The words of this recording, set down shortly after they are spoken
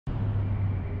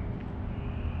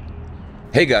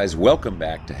Hey guys, welcome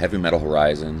back to Heavy Metal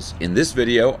Horizons. In this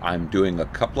video, I'm doing a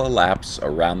couple of laps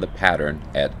around the pattern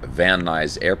at Van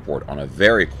Nuys Airport on a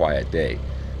very quiet day.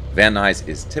 Van Nuys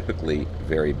is typically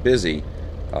very busy,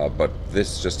 but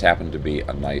this just happened to be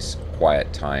a nice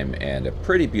quiet time and a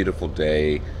pretty beautiful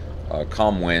day,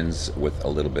 calm winds with a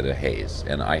little bit of haze.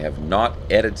 And I have not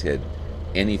edited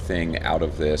anything out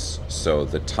of this, so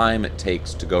the time it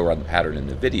takes to go around the pattern in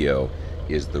the video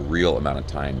is the real amount of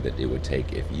time that it would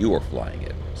take if you were flying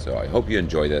it. So I hope you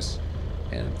enjoy this,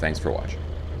 and thanks for watching.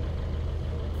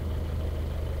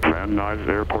 Van Nuys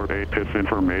Airport 8 PIS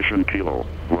information kilo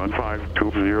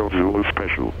 1520 Zulu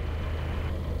special.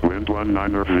 Wind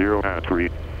 190 at 3.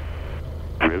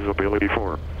 Visibility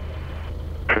 4.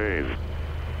 Phase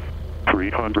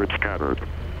 300 scattered.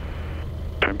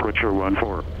 Temperature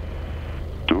 14.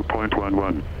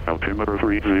 2.11. Altimeter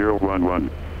 3011.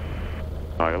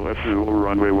 ILS Zulu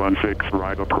runway 16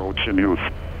 right approach in use.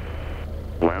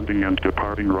 Landing and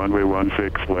departing runway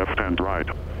 16 left and right.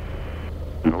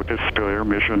 Notice to air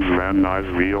missions Van Nuys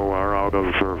VOR out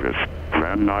of service.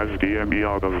 Van Nuys DME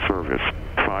out of service.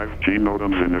 5G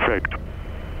modems in effect.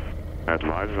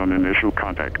 Advise on initial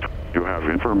contact. You have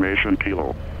information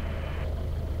kilo.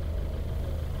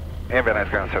 And Van Nuys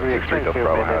ground 763 Delta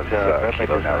Bravo has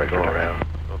kilo now ready for around.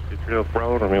 763 Delta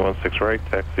Bravo, runway 16 right,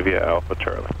 taxi via Alpha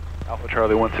Charlie. Alpha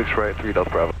Charlie 16 right, 3 Delta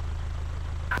Bravo.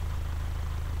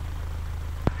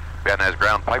 Van Nuys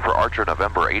ground, Piper Archer,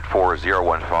 November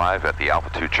 84015 at the Alpha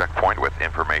 2 checkpoint with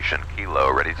information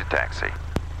kilo, ready to taxi.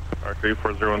 Archer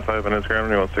 84015, Van Nuys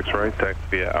ground, runway 16 right, taxi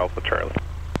via Alpha Charlie.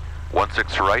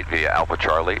 16 right via Alpha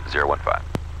Charlie 015.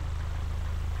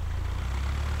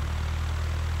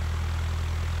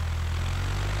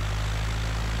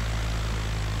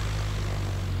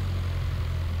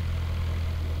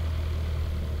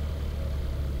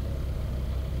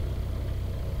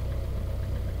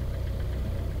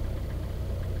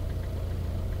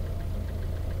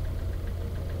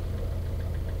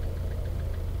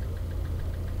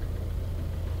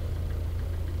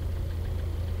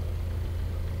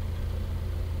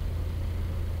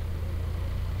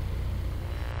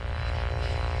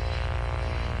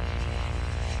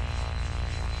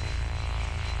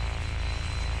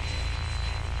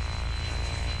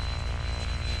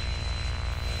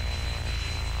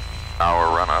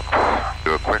 Our run up,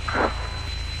 do a quick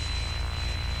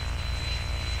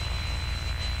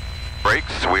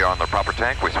brakes. We are on the proper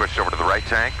tank. We switched over to the right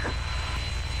tank.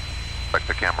 Check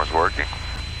the camera's working.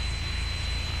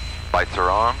 Lights are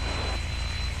on.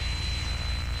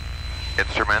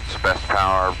 Instruments, best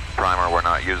power, primer we're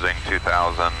not using,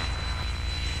 2000.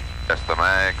 Test the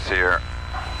mags here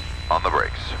on the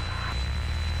brakes.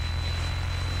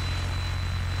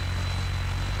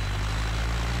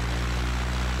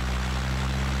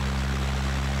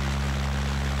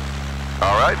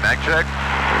 All right, mag check.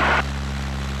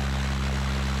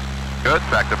 Good,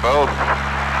 back to both.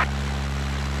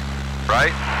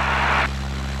 Right.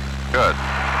 Good.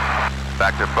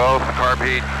 Back to both, carb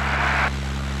heat.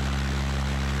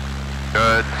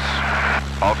 Good.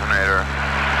 Alternator.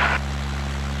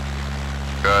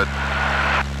 Good.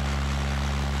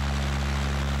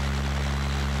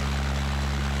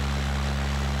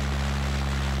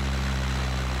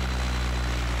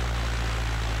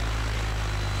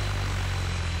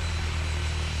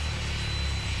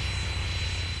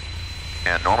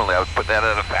 And normally I would put that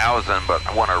at 1,000, but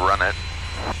I want to run it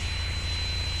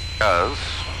because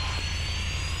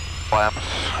flaps,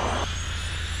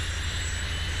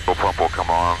 fuel pump will come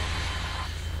on,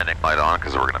 and light on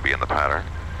because we're going to be in the pattern.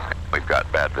 We've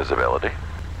got bad visibility.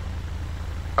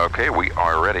 Okay, we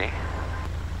are ready.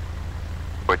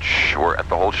 Which we're at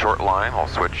the whole short line. I'll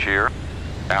switch here.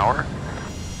 Tower.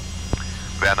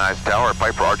 Van Nuys Tower,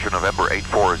 Piper Archer, November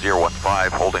 84015,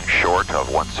 holding short of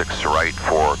 16 right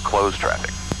for closed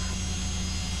traffic.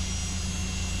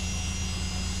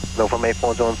 No from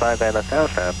 84015, Van Nuys Tower,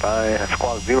 stand by,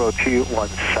 squawk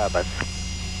 0217.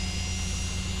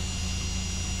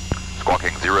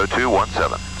 Squawking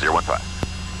 0217, 015.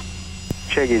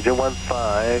 Shaggy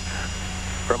 015,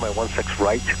 runway 16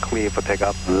 right, clear for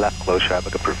takeoff, left closed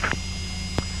traffic approved.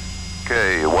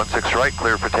 Okay, 16 right,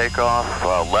 clear for takeoff,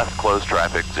 left closed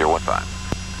traffic, 015.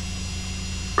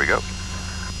 Here we go.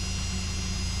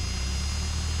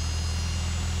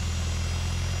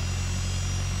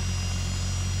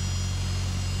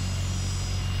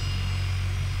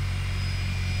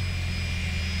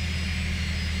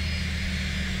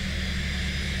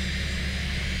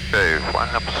 Okay,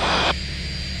 flaps.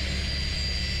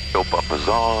 Fuel pump is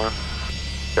on.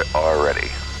 They are ready.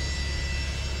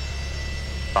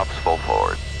 Tops full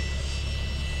forward.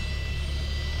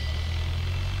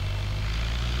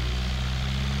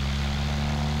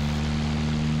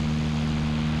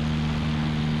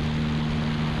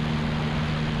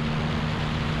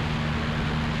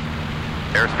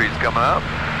 Airspeed's coming up.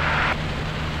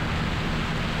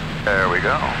 There we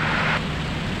go.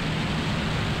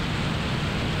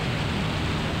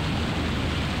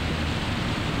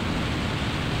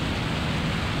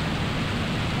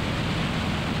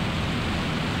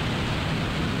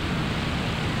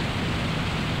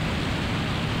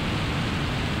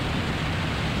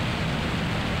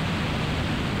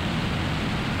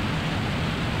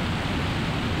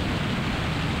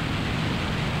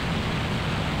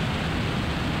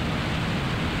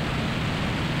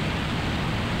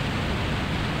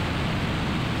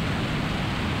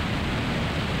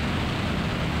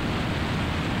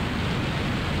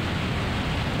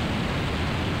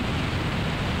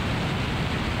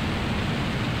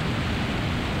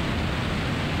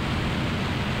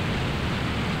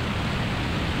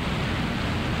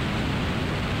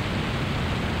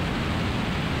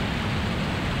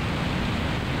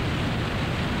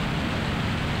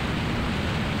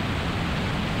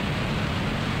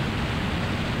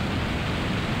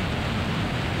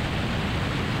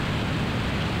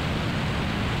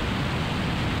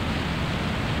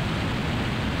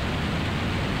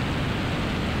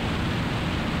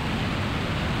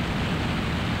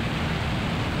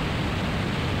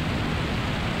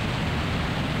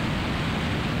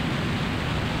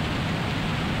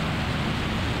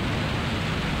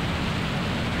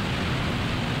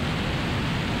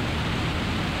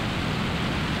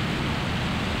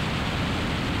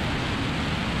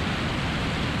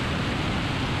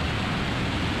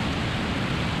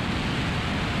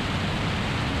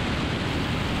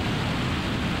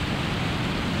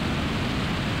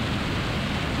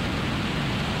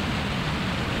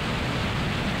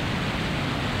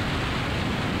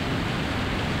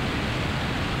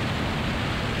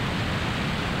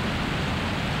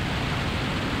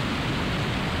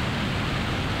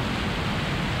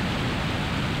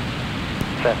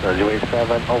 Cessna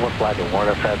 087, overfly the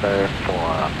Warner Center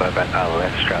for Burbank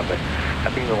Island traffic.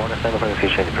 Tapping the Warner Center for the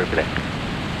future interpreting.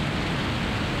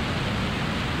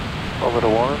 Over the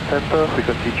Warner Center,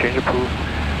 frequency change approved,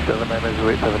 Delta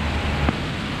 087.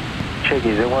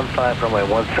 Checky 015, runway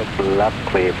 16 left,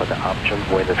 clear for the option,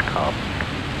 wind is calm.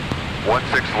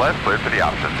 16 left, cleared for the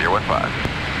option,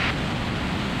 015.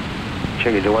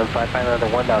 Checky 015, find another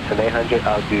 1,800,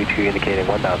 altitude 2 indicating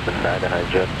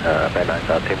 1,900, Van Nuys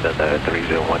altimeter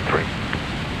 3013.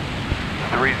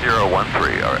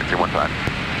 3013, alright,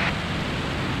 015.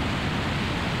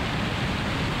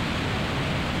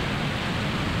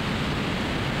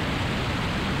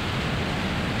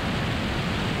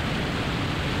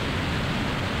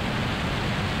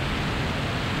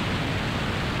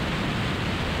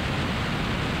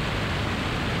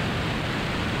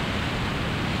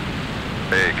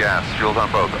 Hey, gas, fuel's on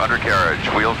both. Undercarriage,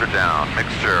 wheels are down.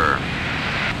 Mixture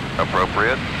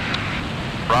appropriate.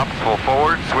 Props full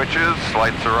forward, switches,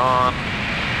 lights are on.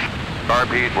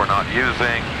 Carb heat we're not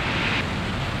using.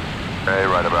 Okay,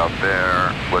 right about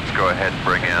there. Let's go ahead and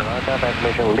bring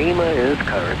in Lima is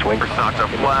current. Versata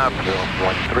flaps.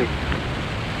 013.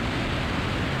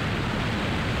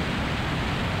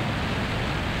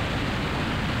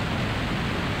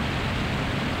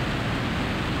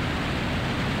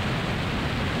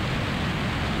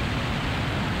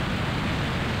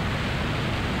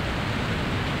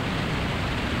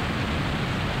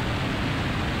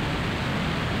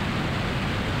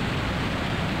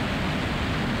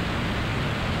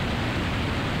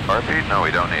 RP? No,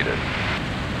 we don't need it.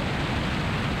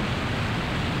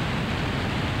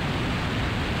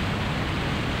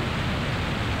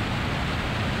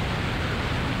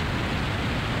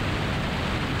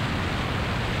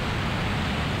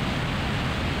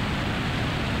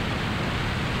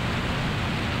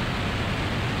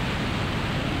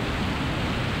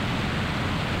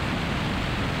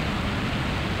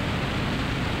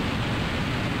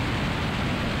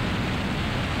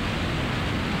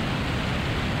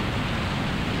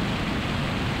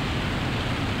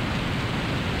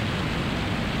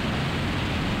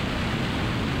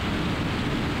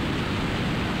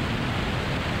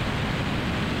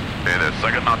 Okay, there's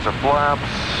second knots of flaps.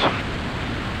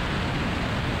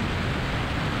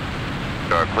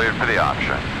 Are cleared for the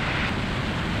option.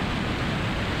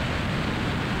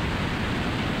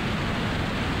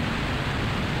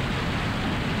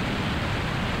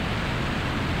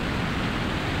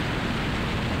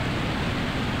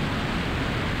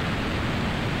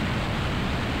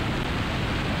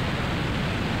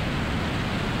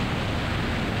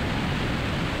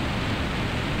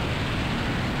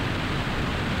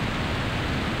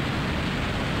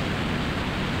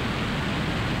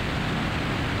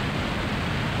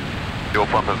 Fuel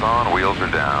pump is on, wheels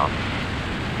are down.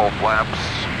 Full flaps.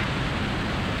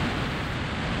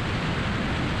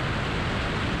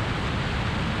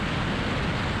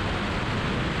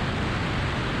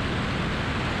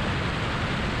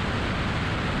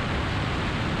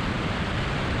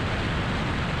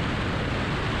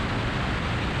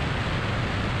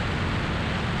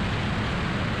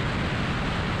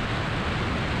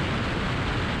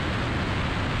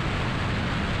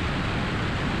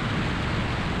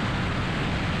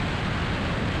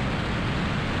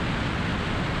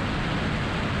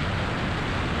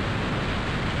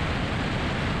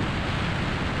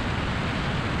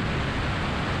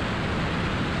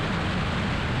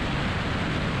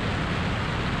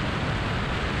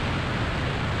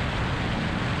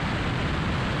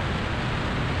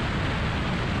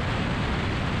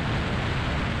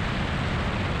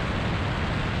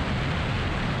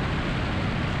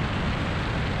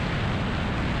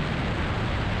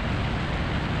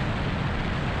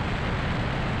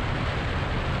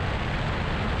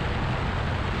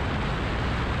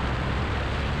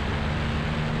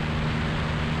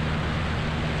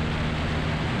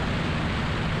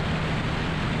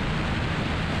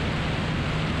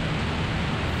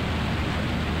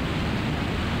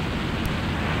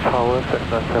 Nuys at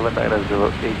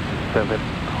 79087,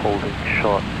 holding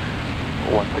short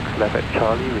 16 left at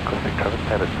Charlie, requesting traffic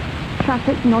status.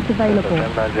 Traffic not available.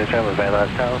 79087, Van Nuys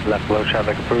Tower, left low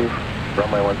traffic approved,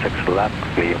 runway 16 left,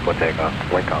 clear for takeoff,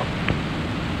 link on.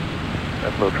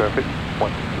 Left low traffic,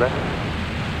 16 left,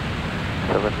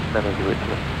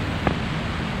 79087.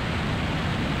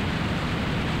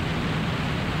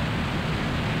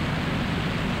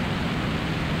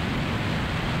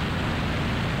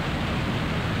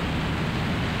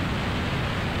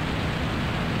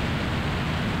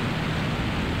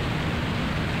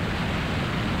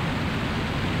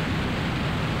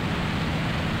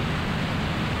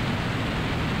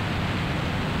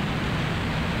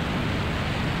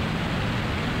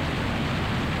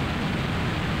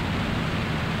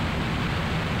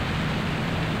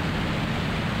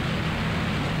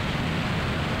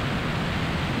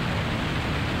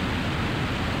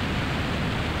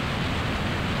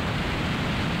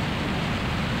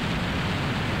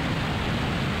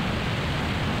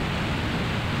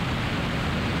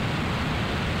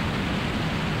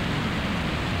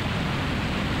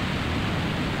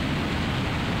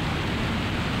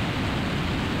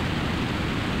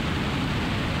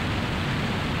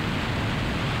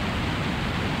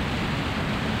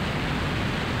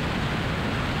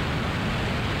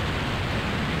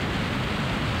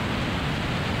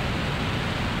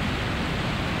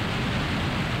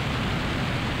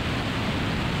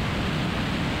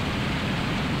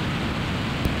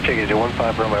 Check is your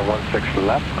 15, runway 16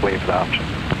 left, clear for the option.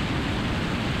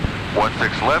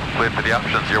 16 left, clear for the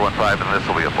options, 015, and this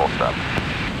will be a full stop.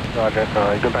 Roger,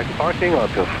 you go back to parking or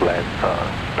to flat,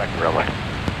 back to runway?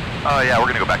 Yeah, we're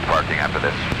going to go back to parking after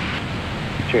this.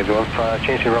 Check is your 15,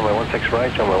 change to runway 16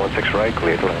 right, runway 16 right,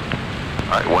 clear to land.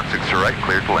 Alright, 16 right,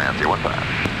 clear to land, 015.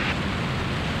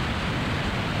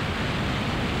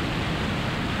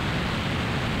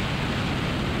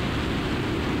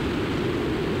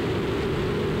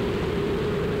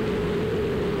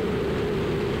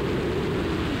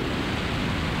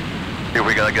 Here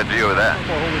we got a good view of that.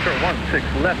 Holding short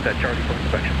 16 left at Charlie for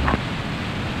inspection.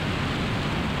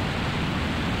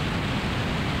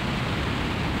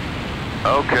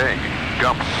 Okay,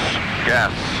 gumps,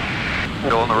 gas,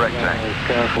 still in the rec tank.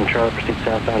 Gas from Charlie, proceed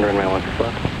southbound, runway 16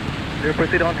 left. Zero,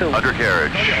 proceed on to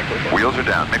Undercarriage, wheels are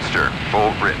down, mixture,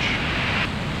 full bridge.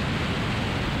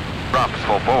 Props,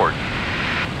 full forward.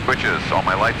 Switches, all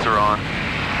my lights are on.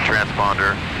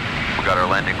 Transponder, we got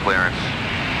our landing clearance.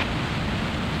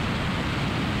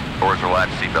 Doors are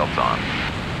latched, seatbelts on.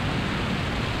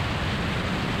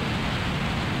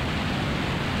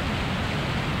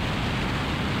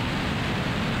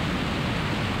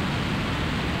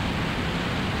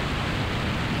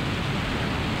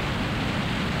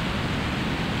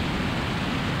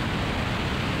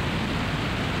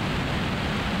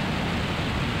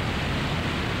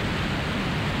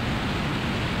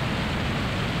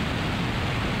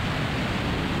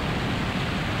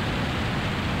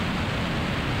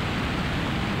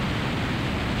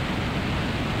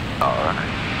 Alright,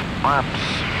 maps.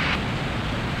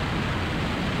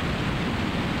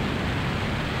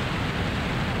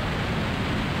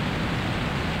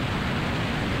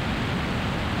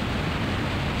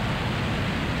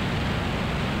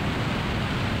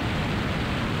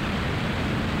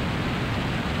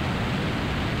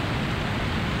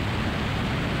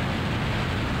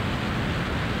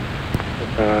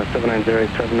 Uh,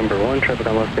 79087, number 1, traffic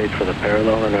on left stage for the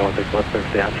parallel, runway 16 left, clear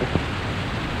for the option.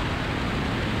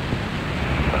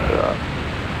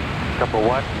 Number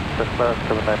 1, 6 left,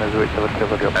 79087, clear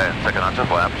for the option. And second onto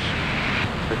flaps.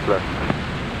 6 left.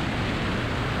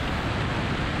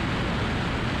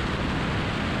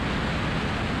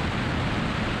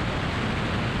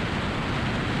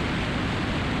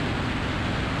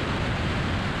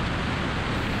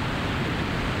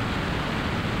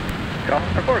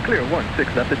 For clear,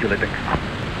 16 left at Julie Dick.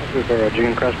 For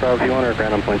June Cross Bravo V1 or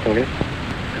ground on point 78?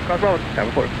 Cross Bravo,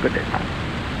 Tower 4, good day.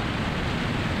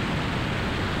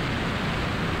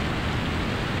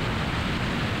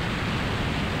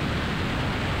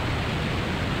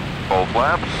 Full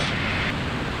flaps.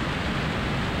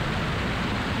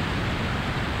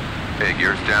 Okay,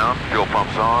 gears down, fuel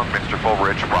pumps on, mixture full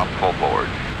bridge, prop full forward.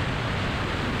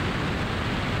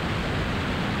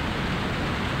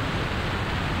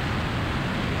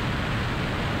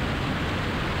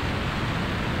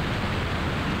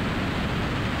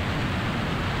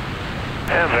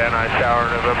 And Van Nuys Tower,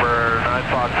 November 9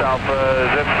 Fox Alpha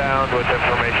is inbound with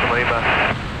information Lima.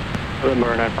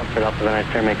 November 9 Fox Alpha, Van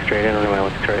Nuys Tower, make straight in, runway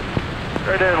 16 right.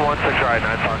 Straight in, 16 right,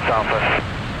 9 Fox Alpha.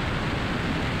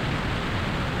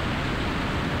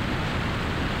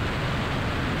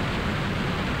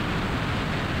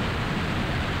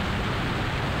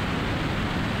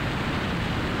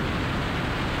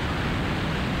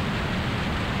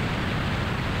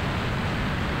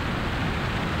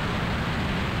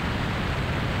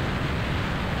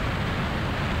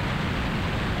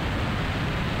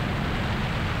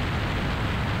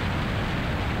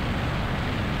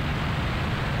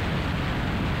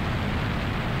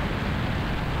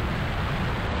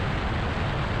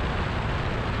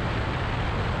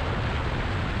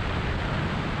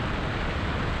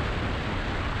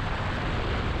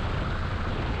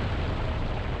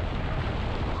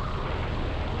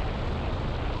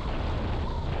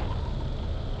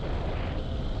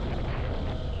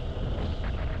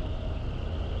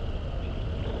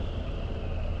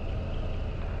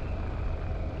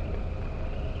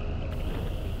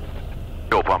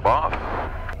 fuel pump off.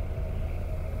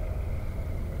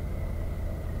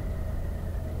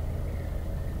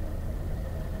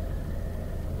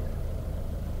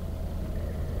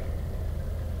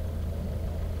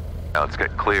 Now let's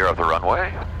get clear of the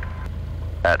runway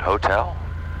at hotel.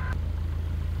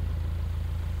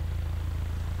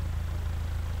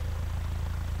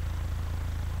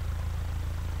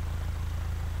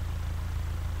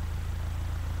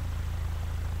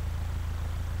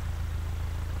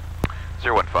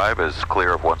 Zero 15 is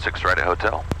clear of 16 right at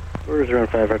hotel.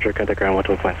 015, Roger, contact ground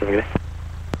 121.7.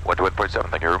 121.7,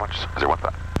 thank you very much.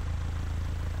 015.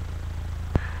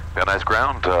 Van Nuys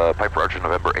ground, Piper Archer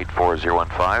November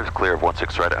 84015 is clear of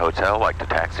 16 right at hotel. Like to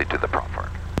taxi to the prop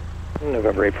park.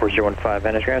 November 84015,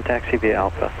 Van Nuys ground, taxi via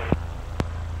Alpha.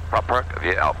 Prop park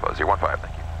via Alpha, 015.